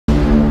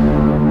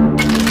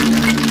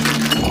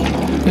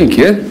Hey,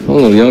 kid. A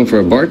little young for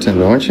a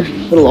bartender, aren't you?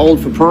 A little old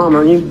for prom,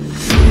 aren't you?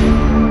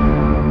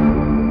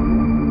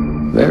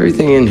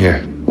 Everything in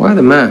here. Why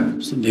the map?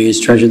 It's the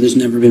biggest treasure that's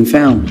never been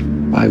found.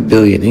 5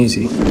 billion,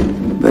 easy.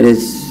 But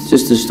it's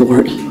just a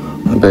story.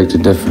 I beg to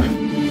differ.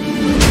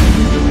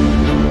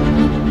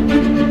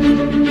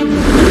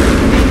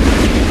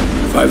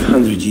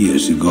 "500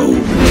 years ago,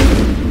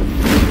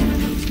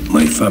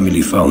 my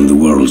family found the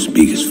world's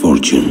biggest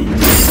fortune,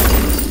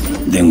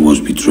 then was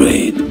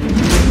betrayed.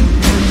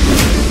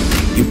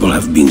 People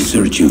have been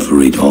searching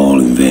for it all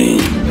in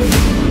vain.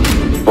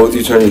 Both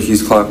you turn your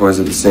keys clockwise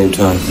at the same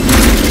time.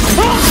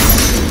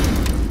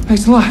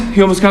 Thanks a lot.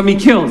 You almost got me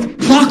killed.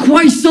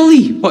 Clockwise,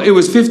 Sully! Well, it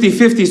was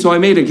 50-50, so I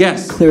made a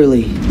guess.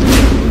 Clearly.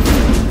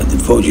 But the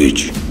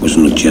voyage was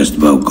not just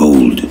about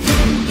gold.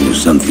 It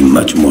was something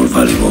much more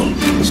valuable.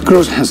 This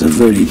cross has a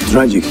very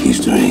tragic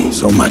history.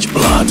 So much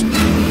blood.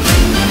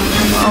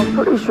 I'm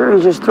pretty sure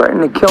he's just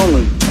threatening to kill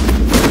me.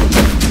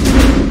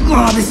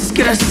 Oh, this is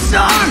gonna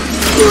suck!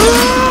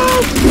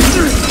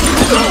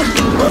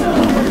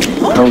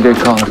 Don't get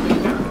caught.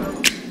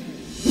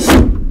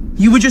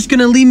 You were just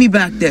gonna leave me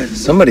back there.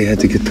 Somebody had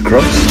to get the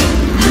cross.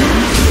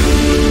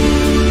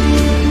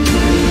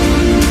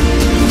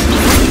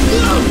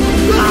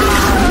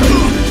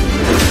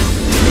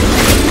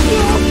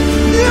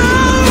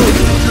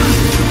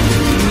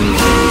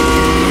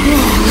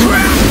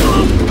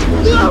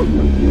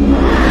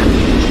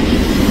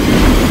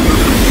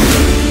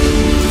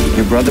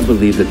 Your brother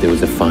believed that there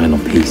was a final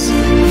piece.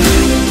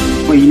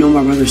 Well, you know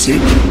my brother Sam?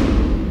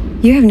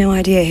 You have no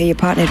idea who you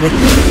partnered with.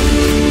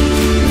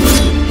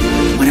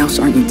 What else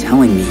aren't you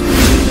telling me?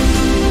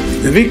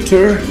 The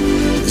victor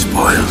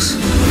spoils.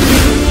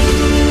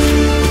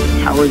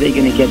 How are they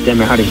gonna get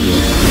them out of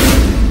here?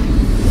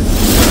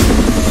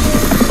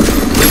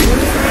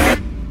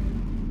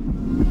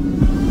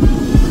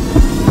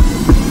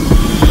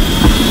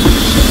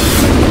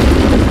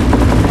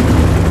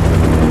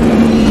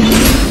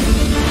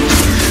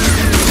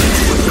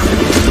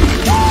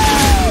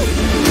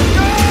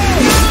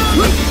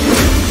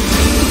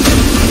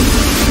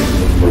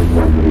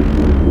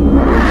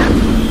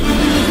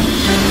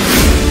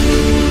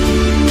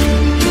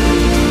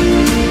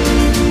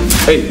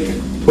 Hey,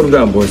 put him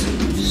down, boys.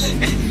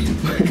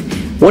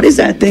 What is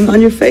that thing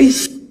on your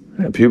face?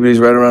 Yeah, puberty's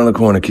right around the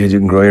corner, kid. You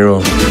can grow your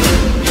own.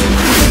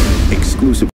 Exclusive.